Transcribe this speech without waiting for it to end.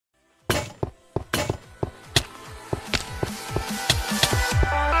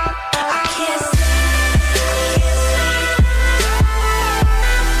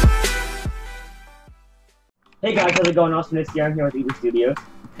Hey guys, how's it going? Awesomeness here. I'm here with Eaton Studios.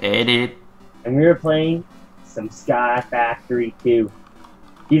 Hey, dude. And we are playing some Sky Factory 2.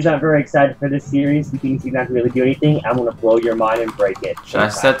 He's not very excited for this series. He thinks he's not going to really do anything. I'm going to blow your mind and break it. Should I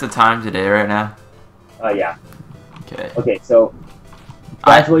set the time today right now? Yeah. Okay. Okay, so...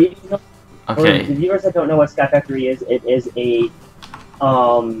 Guys, well, you know, okay. For the viewers that don't know what Sky Factory is, it is a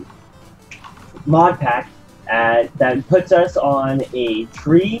mod pack that puts us on a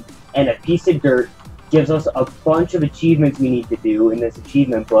tree and a piece of dirt, gives us a bunch of achievements we need to do in this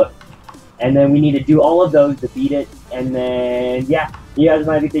achievement book, and then we need to do all of those to beat it, and then, yeah, you guys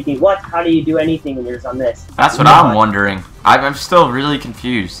might be thinking, what? How do you do anything when you're just on this? That's what I'm wondering. I'm still really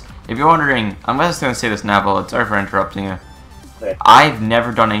confused. If you're wondering, I'm just going to say this now, but sorry for interrupting you. Okay. I've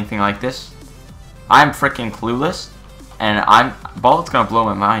never done anything like this. I'm freaking clueless, and Bullet's going to blow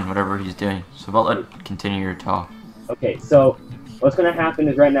my mind, whatever he's doing. So Bullet, continue your talk. Okay, so what's going to happen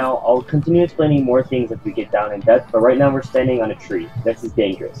is right now, I'll continue explaining more things as we get down in depth, but right now we're standing on a tree. This is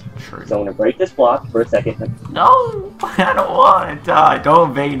dangerous. True. So I'm going to break this block for a second. No! I don't want to die.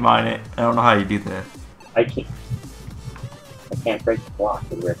 Don't vein mine it. I don't know how you do that. I can't break the block.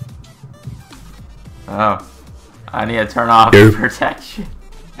 Oh. I need to turn off protection.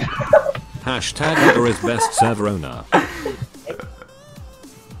 Hashtag is best server owner.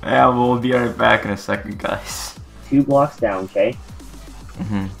 Yeah, we'll be right back in a second, guys. 2 blocks down, okay?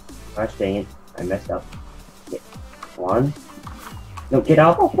 Mm-hmm. Dang it. I messed up. Okay. 1. No, get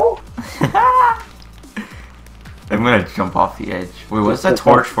out. I'm gonna jump off the edge. Wait, what's that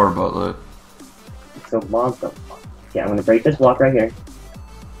torch for, Buttload? So, okay, I'm gonna break this block right here.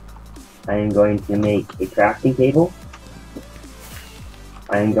 I am going to make a crafting table.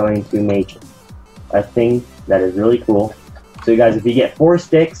 I am going to make a thing that is really cool. So you guys, if you get 4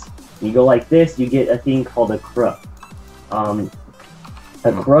 sticks, you go like this, you get a thing called a crook.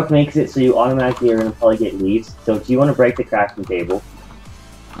 A crook makes it so you automatically are going to probably get leaves. So if you want to break the crafting table...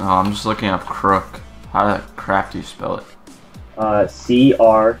 Oh, I'm just looking up crook. How the crap do you spell it?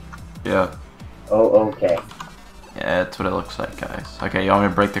 C-R... Yeah. O-O-K. Yeah, that's what it looks like, guys. Okay, you want me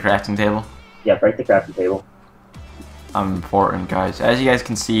to break the crafting table? Yeah, break the crafting table. I'm important, guys. As you guys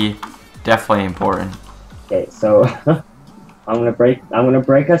can see, definitely important. Okay, so I'm gonna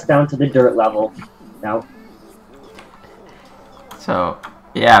break us down to the dirt level. Now. So,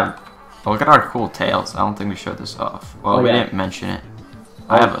 yeah. Look at our cool tails. I don't think we showed this off. Well, we didn't mention it.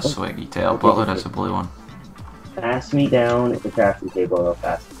 I have a swaggy tail. Bullet has a blue one. Pass me down the crafting table real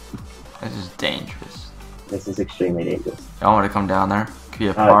fast. This is dangerous. This is extremely dangerous. I want to come down there. Could be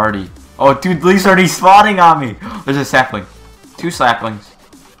a party. Oh, dude, Lee's already spawning on me. There's a sapling. 2 saplings.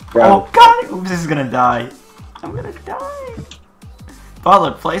 Oh, God. Oops, this is going to die. I'm going to die.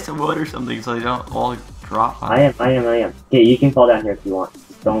 Butler, play some wood or something so they don't all drop on I am. Okay, you can fall down here if you want.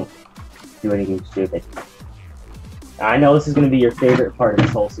 Just don't do anything stupid. I know this is going to be your favorite part of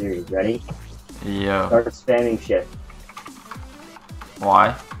this whole series. Ready? Yeah. Start spamming shift.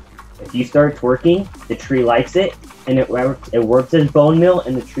 Why? If you start twerking, the tree likes it, and it works as bone meal,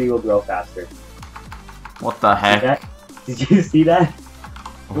 and the tree will grow faster. What the heck? Did you see that?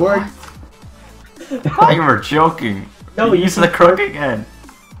 It worked. I thought you were joking. No, you used the crook again.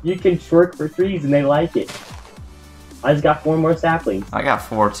 You can twerk for trees, and they like it. I just got 4 more saplings. I got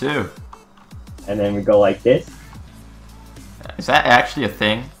 4 too. And then we go like this. Is that actually a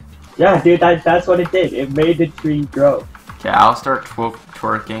thing? Yeah, dude, that's what it did. It made the tree grow. Okay, I'll start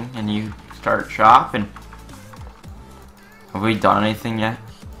twerking, and you start chopping. Have we done anything yet?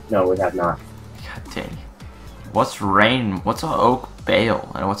 No, we have not. God dang. What's rain? What's an oak bale?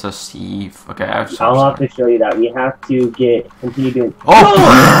 And what's a sieve? Okay, I'll have to show you that. We have to continue doing...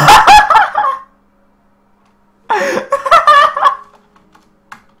 Oh!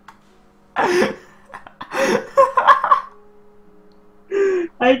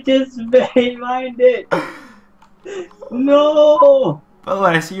 I just mined it! No! Oh,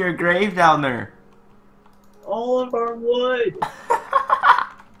 I see your grave down there. All of our wood!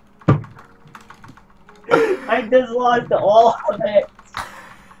 I just lost all of it!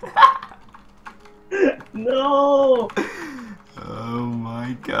 No! Oh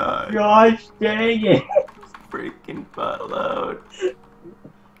my god. Gosh dang it! Freaking buttload.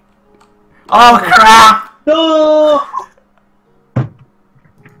 Oh crap! No!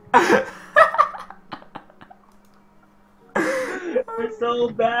 We're so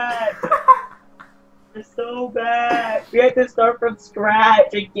bad! We're so bad! We have to start from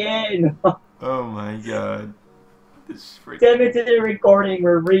scratch again! Oh my god. This freaking... 10 minutes into the recording,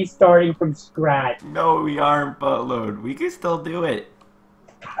 we're restarting from scratch. No, we aren't, buttload. We can still do it.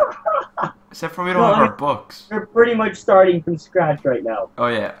 Except for we don't have our books. We're pretty much starting from scratch right now. Oh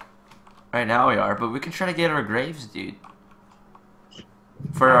yeah. Right now we are, but we can try to get our graves, dude.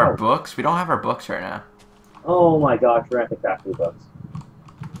 For our books, we don't have our books right now. Oh my gosh, we're at the crafting books.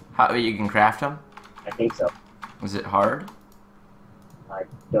 How you can craft them? I think so. Is it hard? I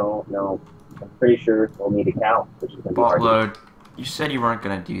don't know. I'm pretty sure we'll need a cow, which is gonna be hard. Buttload. You said you weren't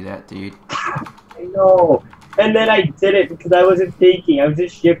gonna do that, dude. I know. And then I did it because I wasn't thinking. I was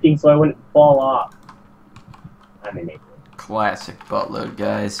just shifting so I wouldn't fall off. I'm an idiot. Classic Buttload,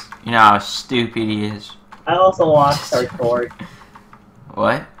 guys. You know how stupid he is. I also lost our cord.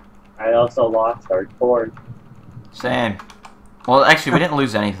 What? I also lost our cord. Same. Well, actually, we didn't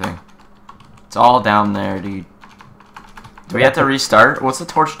lose anything. It's all down there, dude. Do we have to restart? What's the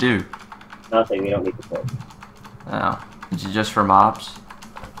torch do? Nothing. We don't need the torch. Oh. Is it just for mobs?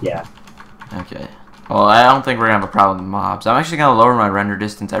 Yeah. Okay. Well, I don't think we're gonna have a problem with mobs. I'm actually gonna lower my render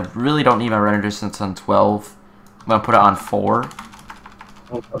distance. I really don't need my render distance on 12. I'm gonna put it on 4.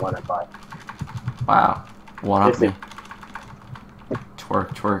 I'll put one on 5. Wow. One up me.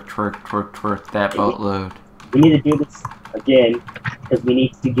 Twerk, twerk, twerk, twerk, twerk that Buttload. We need to do this again because we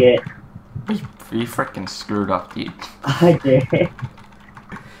need to get. You freaking screwed up, dude. I did.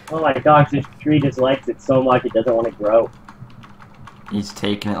 Oh my gosh, this tree just likes it so much it doesn't want to grow. He's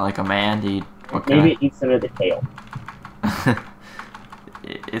taking it like a man, dude. Okay. Maybe it needs some of the tail.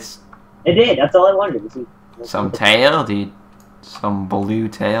 It did. That's all I wanted. Some tail, dude. Some blue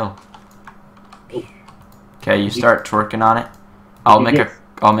tail. Okay, you start twerking on it. I'll make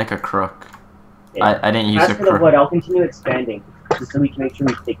a crook. Yeah. I didn't use a crook. Wood, I'll continue expanding just so we can make sure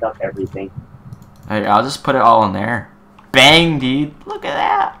we pick up everything. Hey, I'll just put it all in there. Bang, dude. Look at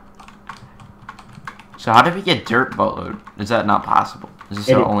that. So how did we get dirt Buttload? Is that not possible? Is this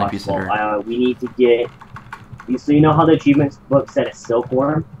the only piece of dirt? We need to get. So you know how the achievements book said a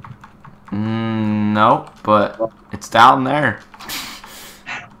silkworm? No, but it's down there.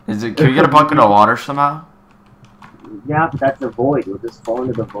 Is it? Can we get a bucket of water somehow? Yeah, but that's the void. We'll just fall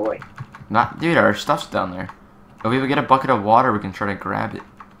into the void. Dude, our stuff's down there. If we get a bucket of water, we can try to grab it.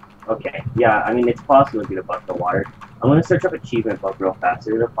 Okay, yeah, I mean, it's possible to get a bucket of water. I'm gonna search up achievement book real fast.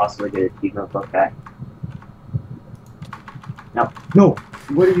 Is it possible to get an achievement book back? No,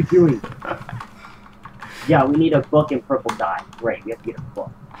 what are you doing? Yeah, we need a book and purple dye. Right, we have to get a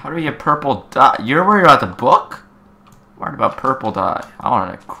book. How do we get purple dye? You're worried about the book? I'm worried about purple dye. I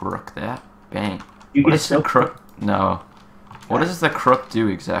want to crook that. Bang. What is the crook? No. What does the crook do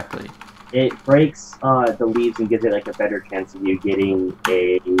exactly? It breaks the leaves and gives it like a better chance of you getting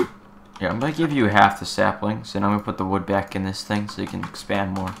a... Yeah, I'm going to give you half the saplings, and I'm going to put the wood back in this thing so you can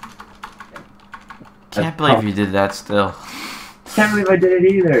expand more. Can't believe you did that still. Can't believe I did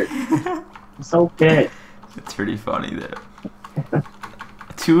it either. I'm so pissed. It's pretty funny though.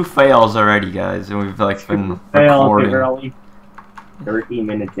 2 fails already, guys, and we've like been recording. Early. 13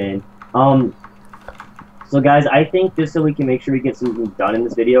 minutes in. So guys, I think just so we can make sure we get something done in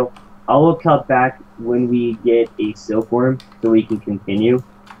this video, I will cut back when we get a silkworm so we can continue.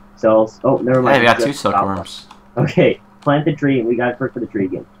 So, oh, never mind. Hey, we got 2 silkworms. Okay, plant the tree, and we gotta first for the tree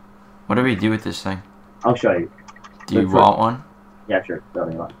again. What do we do with this thing? I'll show you. Do you want one? Yeah, sure.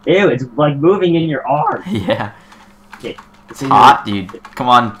 Ew, it's like moving in your arm. Yeah. Okay. It's hot, dude. Come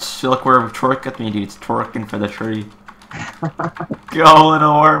on, silkworm, twerk with me, dude. It's twerking for the tree. Go,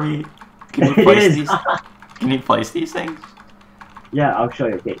 little wormy. Can you place these? Can you place these things? Yeah, I'll show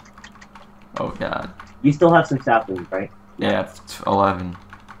you. Okay. Oh god. You still have some saplings, right? Yeah, 11.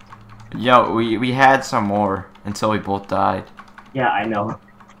 Yo, we had some more until we both died. Yeah, I know.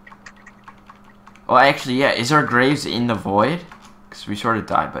 Well, actually, yeah. Is our graves in the void? Because we sort of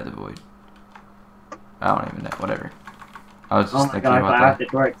died by the void. I don't even know. Whatever. I was just thinking about that. I have to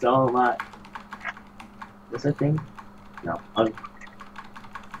twerk so much. Is this a thing? No.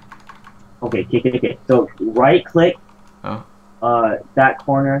 Okay. So right click. Oh. That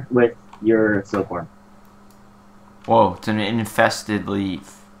corner with your silkworm. Whoa! It's an infested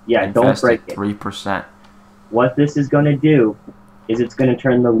leaf. Yeah, don't break it. 3%. What this is gonna do is it's gonna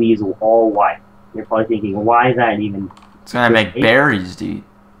turn the leaves all white. You're probably thinking, why is that even? It's gonna make berries, dude.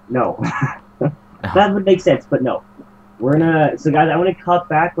 No. That would make sense, but no. We're gonna... So guys, I want to cut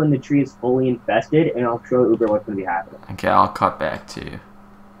back when the tree is fully infested, and I'll show Uber what's gonna be happening. Okay, I'll cut back too.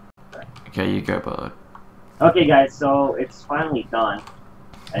 Okay, you go, bud. Okay, guys, so it's finally done.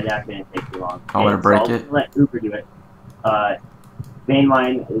 And that didn't take too long. I'm gonna break it. Let Uber do it. Main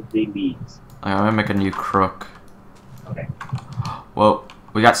line is the leaves. I'm gonna make a new crook. Okay. Whoa,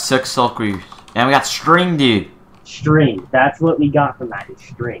 we got 6 silk leaves. And we got string, dude. String. That's what we got from that, is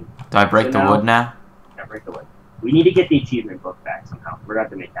string. Do I break the wood now? Yeah, break the wood. We need to get the achievement book back somehow. We're going to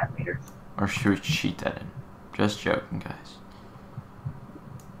have to make that later. Or should we cheat that in? Just joking, guys.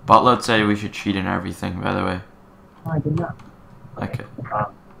 Buttload said we should cheat in everything, by the way. No, I did not. Okay.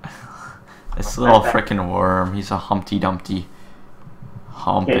 Um, This little frickin' worm, he's a Humpty Dumpty.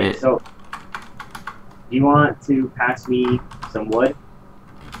 Hump okay, it. so you want to pass me some wood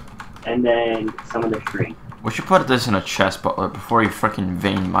and then some of the string. We should put this in a chest, Buttload, before you frickin'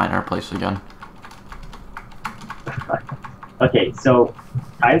 vein mine our place again. Okay, so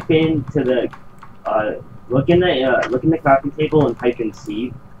type into the look in the crafting table and type in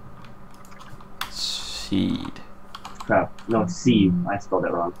seed. Seed. Crap, no seed. I spelled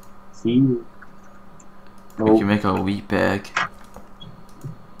it wrong. Seed. We can make a wheat bag.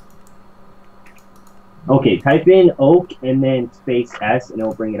 Okay, type in oak and then space S and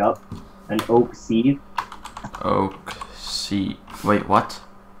it'll bring it up. An oak seed. Oak seed. Wait, what?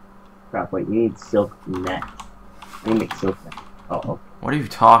 Crap, wait, you need silk net. Let me make silk net. Oh. What are you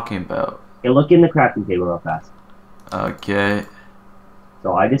talking about? Okay, look in the crafting table real fast. Okay.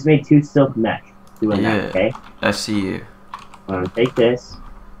 So I just made 2 silk mesh. Doing that, okay? I see you. I'm gonna take this.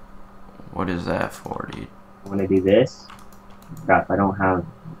 What is that for, dude? I'm gonna do this. Crap, I don't have.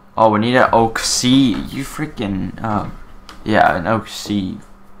 Oh, we need an oak seed. You freaking, yeah, an oak seed.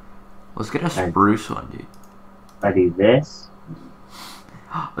 Let's get a spruce one, dude. I do this.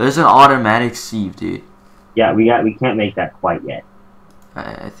 There's an automatic sieve, dude. Yeah, we can't make that quite yet.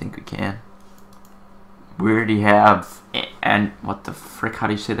 I think we can. We already have, and what the frick, how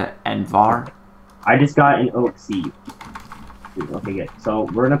do you say that? Envar? I just got an oak sieve. Okay, good. So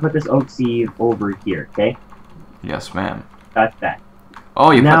we're gonna put this oak sieve over here, okay? Yes, ma'am. That's that.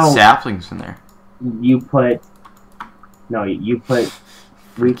 Oh, you Now, put saplings in there. We put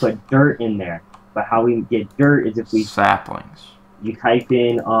dirt in there. But how we get dirt is if we saplings. You type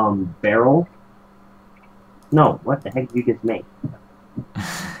in barrel. No, what the heck did you just make?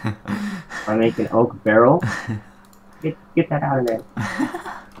 I make an oak barrel. Get that out of there.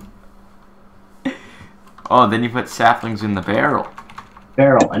 Oh, then you put saplings in the barrel.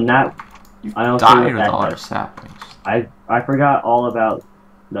 Barrel, and that You I don't died with all our saplings. I forgot all about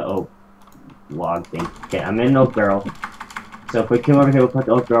the oak log thing. Okay, I'm in an oak barrel. So if we come over here, we'll put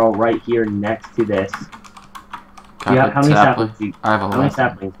the oak barrel right here next to this. How many saplings do you I have 11. How many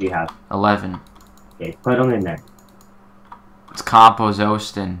saplings do you have? 11. Okay, put them in there. It's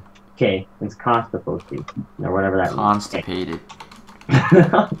composting. Okay, it's constipated. Or whatever that Constipated.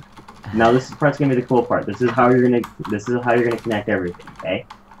 means. Now this is part's gonna be the cool part. This is how you're gonna connect everything, okay?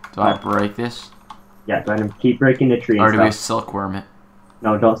 Do I break this? Yeah, go ahead and keep breaking the tree. Or do we silkworm it?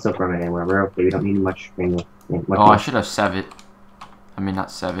 No, don't silkworm it anymore. We're okay. We don't need much string. Oh, I should have sev it. I mean,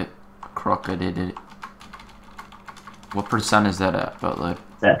 not sev it. Crooked it. What percent is that at, Buttload?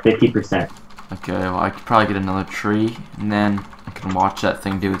 It's at 50%. Okay, well, I could probably get another tree, and then I can watch that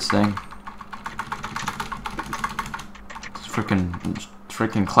thing do its thing. It's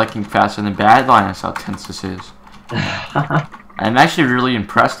freaking clicking faster than Badline. That's how tense this is. I'm actually really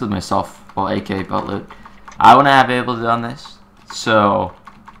impressed with myself, well, aka Buttload. I wouldn't have been able to done this, so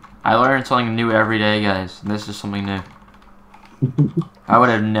I learn something new every day, guys, and this is something new. I would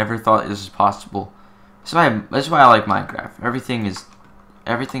have never thought this is possible. That's why I like Minecraft. Everything is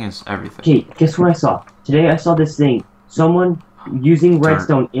everything. Okay, guess what I saw? Today I saw this thing. Someone using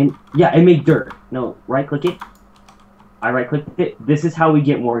redstone in... Yeah, it made dirt. No, right-click it. I right-clicked it. This is how we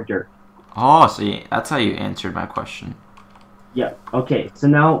get more dirt. Oh, see, that's how you answered my question. Yeah, okay. So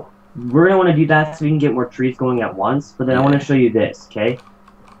now, we're going to want to do that so we can get more trees going at once. But then I want to show you this, okay?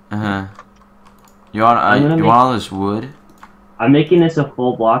 Uh-huh. You want all this wood? I'm making this a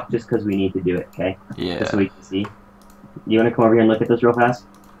full block just because we need to do it, okay? Yeah. Just so we can see. You want to come over here and look at this real fast?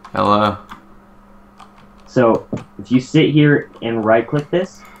 Hello. So, if you sit here and right-click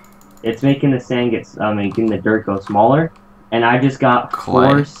this, it's making the sand making the dirt go smaller. And I just got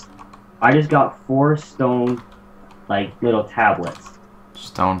clay. four stone, like, little tablets.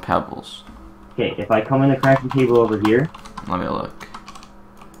 Stone pebbles. Okay, if I come in the crafting table over here. Let me look.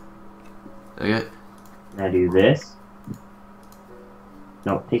 Okay. And I do this.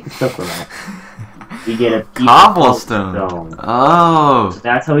 No, take the stuff from that. You get a cobblestone. Oh. So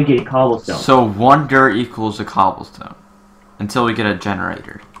that's how we get a cobblestone. So 1 dirt equals a cobblestone. Until we get a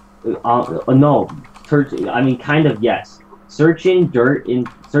generator. No. I mean, kind of, yes. Search dirt in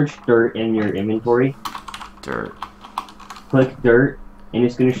your inventory. Dirt. Click dirt, and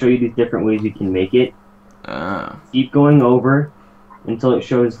it's going to show you these different ways you can make it. Keep going over until it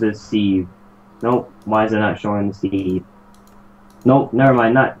shows the sieve. Nope. Why is it not showing the sieve? Nope. Never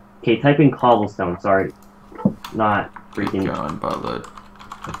mind. Not. Okay. Type in cobblestone. Sorry. Not freaking. Keep going, Buttload.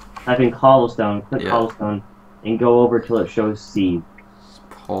 Type in cobblestone. Click cobblestone, and go over till it shows sieve.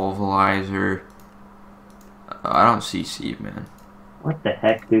 Pulverizer. I don't see sieve, man. What the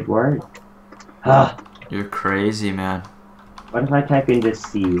heck, dude? Where? Ah, You're crazy, man. what if I type in just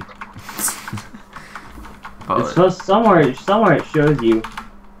seed? But It's supposed somewhere it shows you.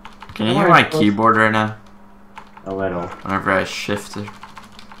 can you hear my keyboard right now? A little. Whenever I shift it.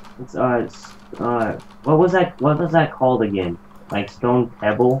 It's what was that? What was that called again? Like stone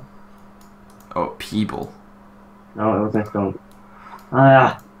pebble? Oh, people. No, it wasn't stone.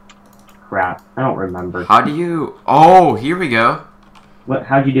 Ah, crap. I don't remember. How do you? Oh, here we go. What?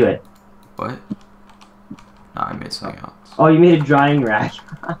 How'd you do it? What? No, I made something else. Oh, you made a drying rack.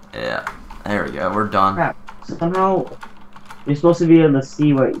 Yeah. There we go. We're done. Crap. Somehow you're supposed to be able to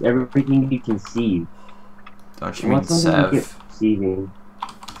see what everything you conceive. Don't you mean What's something you Sev? get Conceiving.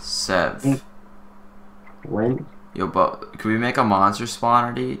 Sev. When? Yo, but can we make a monster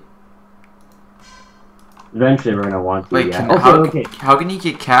spawner, dude? Eventually, we're gonna want to. Wait, yeah. how can you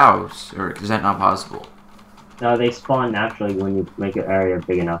get cows? Or is that not possible? No, they spawn naturally when you make an area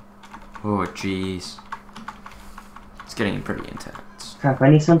big enough. Oh, jeez. It's getting pretty intense. Crap, I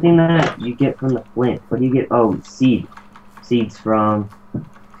need something that you get from the flint. What do you get? Oh, seed. Seeds from...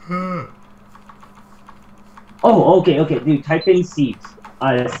 Oh, okay, dude, type in seeds.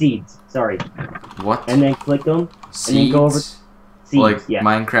 Seeds, sorry. What? And then click them, Seeds? and then go over... Seeds, like yeah.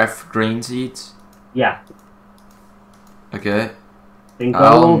 Minecraft green seeds? Yeah. Okay. Then go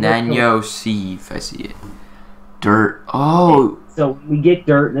Oh, over... Nano Sieve, I see it. Dirt. Oh! So, we get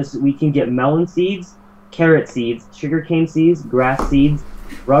dirt, we can get melon seeds, carrot seeds, sugarcane seeds, grass seeds,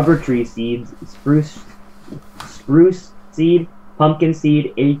 rubber tree seeds, spruce seed, pumpkin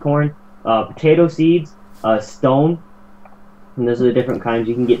seed, acorn, potato seeds, stone, and those are the different kinds.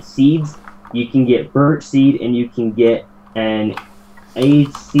 You can get seeds, you can get birch seed, and you can get an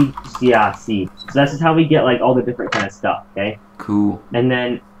seed. So that's just how we get like all the different kind of stuff. Okay. Cool. And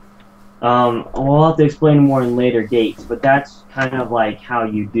then we'll have to explain more in later dates, but that's kind of like how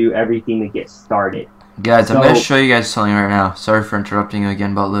you do everything to get started. Guys, I'm going to show you guys something right now. Sorry for interrupting you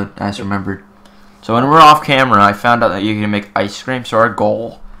again, buttload. I just remembered. So when we're off camera, I found out that you can make ice cream. So our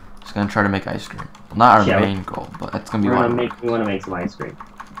goal is going to try to make ice cream. Well, not our main goal, but that's going to be one. We want to make some ice cream.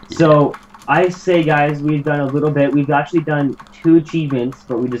 Yeah. So I say, guys, we've done a little bit. We've actually done 2 achievements,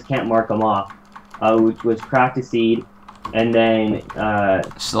 but we just can't mark them off. Which was craft a seed, and then a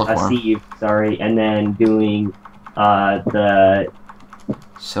sieve, sorry, and then doing the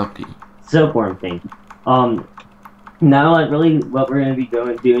silkworm thing. Now, like, really, what we're going to be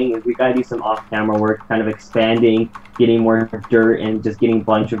doing is we got to do some off-camera work, kind of expanding, getting more dirt, and just getting a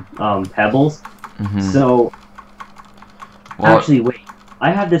bunch of pebbles. So, actually, wait. I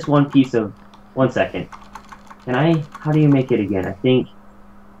have this one piece of... 1 second. Can I... How do you make it again? I think...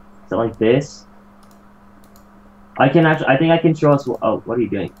 Is it like this? I can actually... I think I can show us... Oh, what are you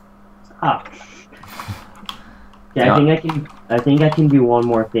doing? Stop. Yeah, I think I can do one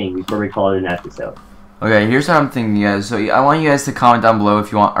more thing before we call it an episode. Okay, here's what I'm thinking, guys. So I want you guys to comment down below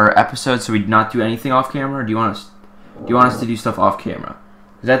if you want our episode, so we not do anything off camera. Or do you want us to do stuff off camera?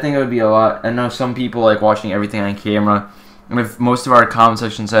 Because I think it would be a lot. I know some people like watching everything on camera, and if most of our comment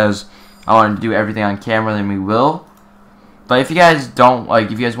section says I want to do everything on camera, then we will. But if you guys don't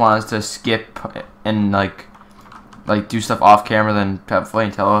if you guys want us to skip and like do stuff off camera, then definitely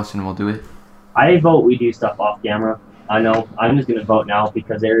tell us and we'll do it. I vote we do stuff off camera. I know. I'm just gonna vote now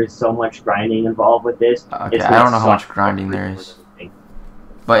because there is so much grinding involved with this. Okay, I don't know how much grinding there is.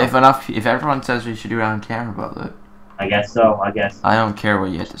 But if everyone says we should do it on camera, buttload. I guess so. I guess. I don't care what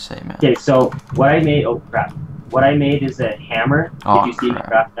you have to say, man. Okay, so what I made. Oh crap! What I made is a hammer. Oh, Did you see me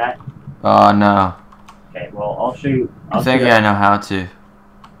craft that? No. Okay. Well, I'll show you. I think I know how to.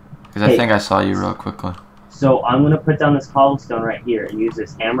 Because I think I saw you real quickly. So I'm gonna put down this cobblestone right here and use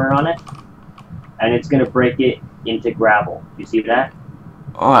this hammer on it, and it's gonna break it into gravel. You see that?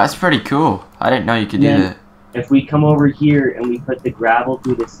 Oh, that's pretty cool. I didn't know you could do that. If we come over here and we put the gravel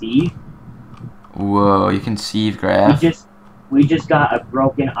through the sieve. Whoa, you can sieve gravel. We just got a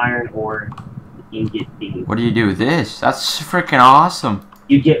broken iron ore ingot thing. What do you do with this? That's freaking awesome.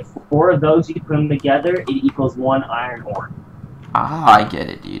 You get 4 of those, you put them together, it equals 1 iron ore. Ah, I get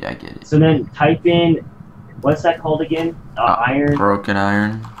it, dude. I get it. So then type in, what's that called again? Iron. Broken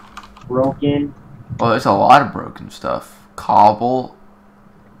iron. Broken. Well, there's a lot of broken stuff. Cobble.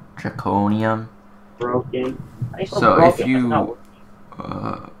 Draconium. Broken. So broken. if you...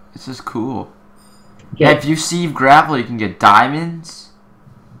 this is cool. Yeah, if you sieve gravel, you can get diamonds,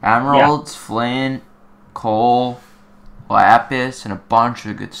 emeralds, flint, coal, lapis, and a bunch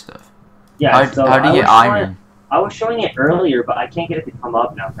of good stuff. Yeah, how do you get iron? I was showing it earlier, but I can't get it to come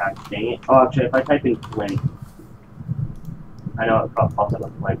up now, gosh dang it. Oh, actually, if I type in flint, I know it pops up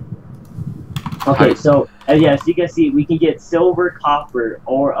with flint. Okay, so yes, you can see we can get silver, copper,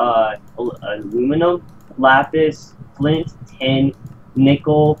 or aluminum, lapis, flint, tin,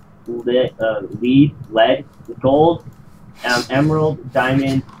 nickel, lead, gold, emerald,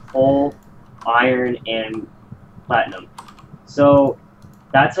 diamond, coal, iron, and platinum. So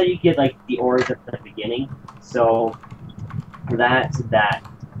that's how you get like the ores at the beginning. So that's that.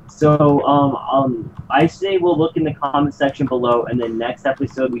 So I say we'll look in the comment section below, and then next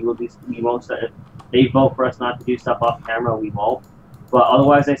episode we won't. If they vote for us not to do stuff off camera, we won't. But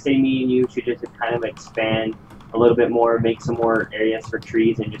otherwise, I say me and you should just kind of expand a little bit more, make some more areas for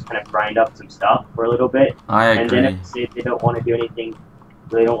trees, and just kind of grind up some stuff for a little bit. I agree. And then if they don't want to do anything,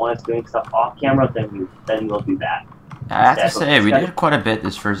 they don't want us doing stuff off camera, then we'll do that. I have to say, we did quite a bit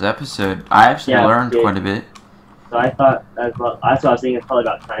this first episode. I actually learned quite a bit. So I thought, that's what I was thinking, it's probably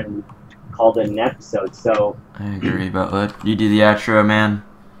about time we called it an episode, so... I agree, buttload. You do the outro, man.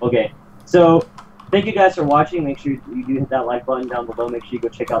 Okay, so thank you guys for watching. Make sure you do hit that like button down below. Make sure you go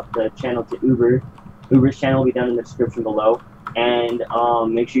check out the channel to Uber. Uber's channel will be down in the description below. And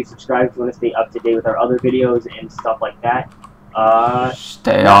make sure you subscribe if you want to stay up to date with our other videos and stuff like that.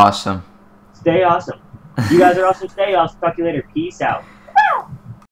 Stay awesome. Stay awesome. You guys are awesome. Stay awesome. Talk to you later. Peace out.